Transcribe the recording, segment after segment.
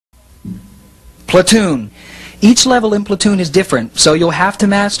Platoon. Each level in Platoon is different, so you'll have to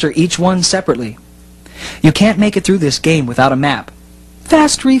master each one separately. You can't make it through this game without a map.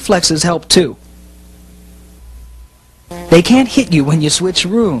 Fast reflexes help too. They can't hit you when you switch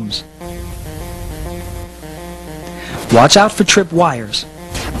rooms. Watch out for trip wires.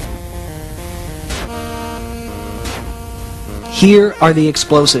 Here are the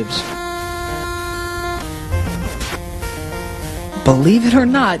explosives. Believe it or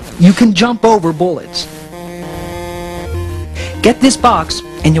not, you can jump over bullets. Get this box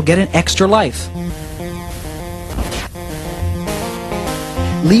and you'll get an extra life.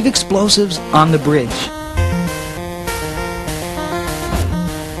 Leave explosives on the bridge.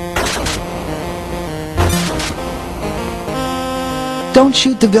 Don't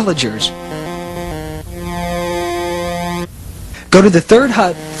shoot the villagers. Go to the third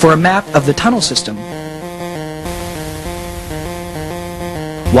hut for a map of the tunnel system.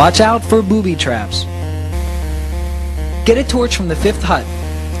 Watch out for booby traps. Get a torch from the fifth hut.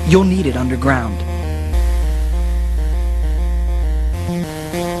 You'll need it underground.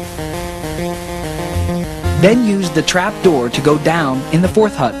 Then use the trap door to go down in the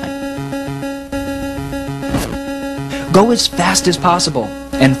fourth hut. Go as fast as possible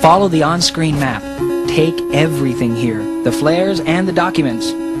and follow the on-screen map. Take everything here, the flares and the documents.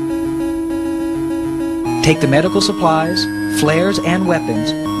 Take the medical supplies, flares and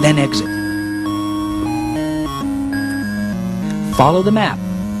weapons, then exit. Follow the map.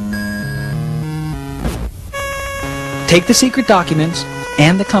 Take the secret documents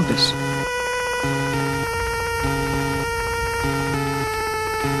and the compass.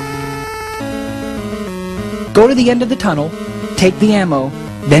 Go to the end of the tunnel, take the ammo,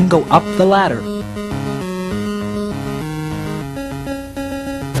 then go up the ladder.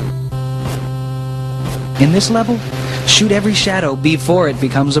 In this level, shoot every shadow before it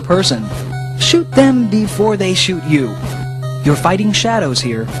becomes a person. Shoot them before they shoot you. You're fighting shadows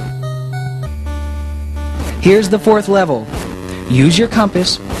here. Here's the fourth level. Use your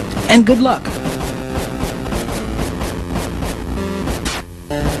compass, and good luck.